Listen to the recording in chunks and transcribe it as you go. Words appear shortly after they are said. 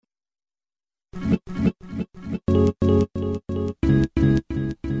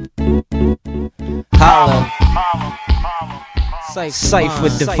Cypher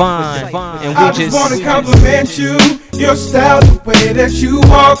Divine, and I we just wanna compliment you, your style, the way that you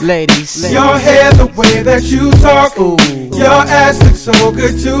walk, ladies, your hair, the way that you talk. ooh, your ass looks so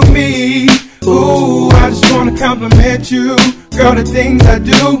good to me. Ooh, I just wanna compliment you, girl, the things I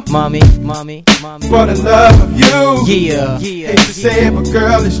do mommy, for the love of you. yeah. Hate to say it, but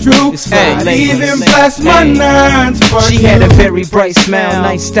girl, it's true. It's fine, I'd ladies. even bless my nines for She you. had a very bright smile,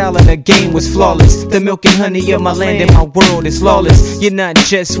 nice style, and her game was flawless. The milk and honey of my land and my world is lawless. You're not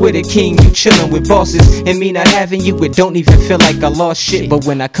just with a king, you chillin' with bosses. And me not having you, it don't even feel like I lost shit. But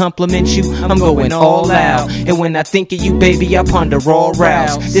when I compliment you, I'm going all out. And when I think of you, baby, I ponder all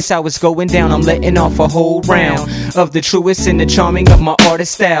routes. This how it's going down, I'm letting off a whole round of the truest and the charming of my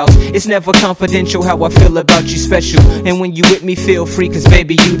artist styles. It's never confidential how I feel about you special. And when you with me, feel free, cause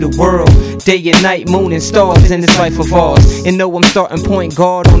baby, you the world. Day and night, moon and stars in this life of ours. And know I'm starting point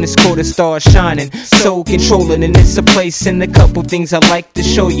guard on this court of stars shining. Soul controlling, and it's a place and a couple things I like to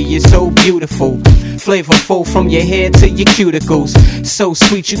show you. You're so beautiful, flavorful from your hair to your cuticles. So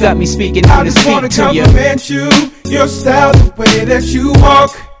sweet, you got me speaking I on the just wanna speak to you. compliment you, your style, the way that you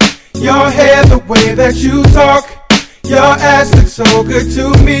walk, your hair, the way that you talk, your ass looks so good to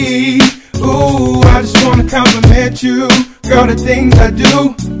me. Ooh, I just wanna compliment you, girl, the things I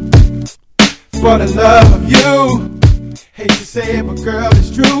do for the love of you. Hate to say it, but girl,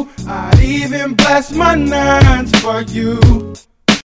 it's true. I'd even bless my nines for you.